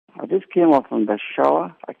just came out from the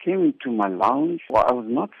shower. I came into my lounge. Well, I was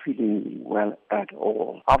not feeling well at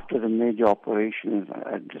all. After the major operations,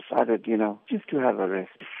 I decided, just to have a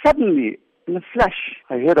rest. Suddenly, in a flash,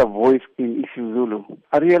 I heard a voice in isiZulu.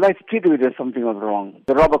 I realized straight away that something was wrong.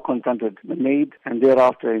 The robber confronted the maid, and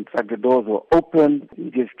thereafter, in fact, the doors were open. He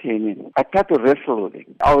just came in. I tried to wrestle with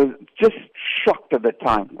him. I was just shocked at the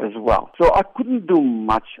time as well. So I couldn't do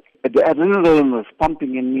much. The adrenaline was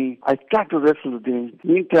pumping in me. I tried to wrestle with him.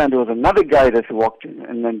 Meantime, there was another guy that walked in,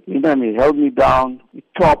 and then he held me down. He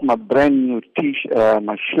tore up my brand new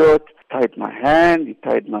my shirt, tied my hand, he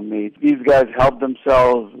tied my maid. These guys helped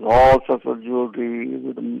themselves with all sorts of jewelry,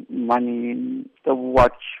 with the money, the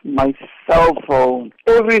watch, my cell phone,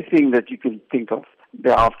 everything that you can think of.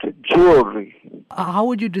 Thereafter, jewelry. How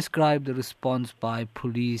would you describe the response by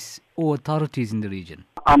police or authorities in the region?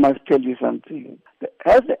 I must tell you something.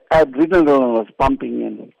 As the adrenaline was pumping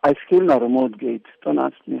in, I scaled my remote gate. Don't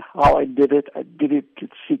ask me how I did it. I did it to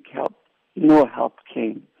seek help. No help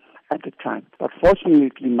came at the time. But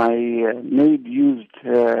fortunately, my maid used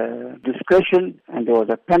her discretion, and there was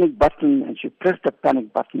a panic button, and she pressed the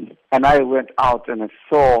panic button. And I went out and I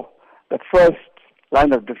saw the first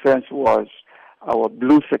line of defense was our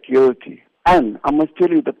blue security. And I must tell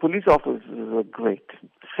you, the police officers were great.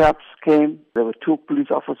 SABC came. There were 2 police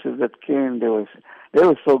officers that came. They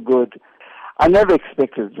were so good. I never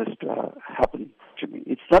expected this to happen to me.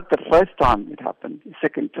 It's not the first time it happened, the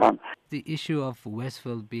second time. The issue of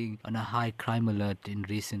Westville being on a high crime alert in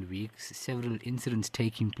recent weeks, several incidents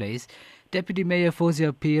taking place. Deputy Mayor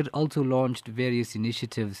Fawzia Peer also launched various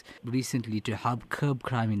initiatives recently to help curb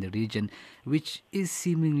crime in the region, which is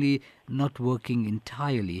seemingly not working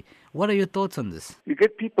entirely. What are your thoughts on this? You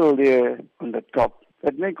get people there on the top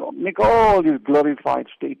that make all these glorified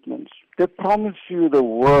statements. They promise you the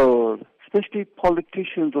world. Especially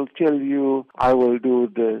politicians will tell you, I will do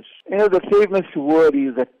this. The famous word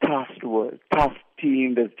is a task word. Task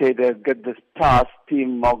team, they say they've got this task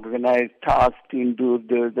team organized, task team do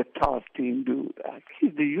this, the task team do that.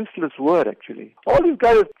 It's a useless word, actually. All these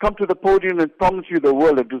guys come to the podium and promise you the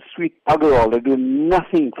world. They do sweet bugger all. They do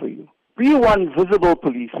nothing for you. We want visible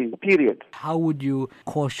policing, period. How would you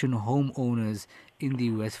caution homeowners in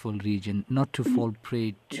the Westville region not to fall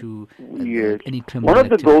prey to any criminal One of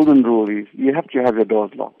the activity? golden rules is you have to have your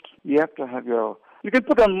doors locked. You have to have you can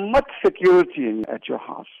put on much security at your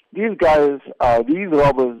house. These guys, these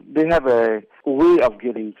robbers, they have a way of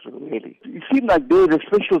getting through, really. It seems like there's a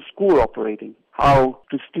special school operating. How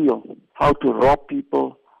to steal, how to rob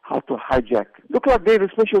people, how to hijack. Look like there's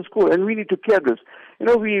a special school, and we need to care this.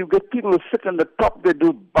 We get people who sit on the top, they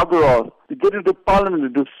do bugger all. They get into parliament,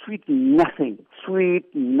 they do sweet nothing. They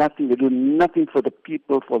do nothing for the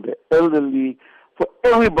people, for the elderly, for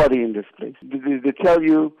everybody in this place. They tell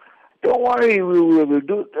you, don't worry, we will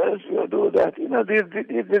do this, we'll do that.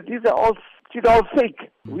 These are all fake.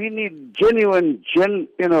 We need genuine,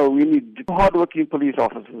 we need hardworking police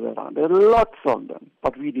officers around. There are lots of them,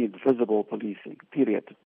 but we need visible policing, period.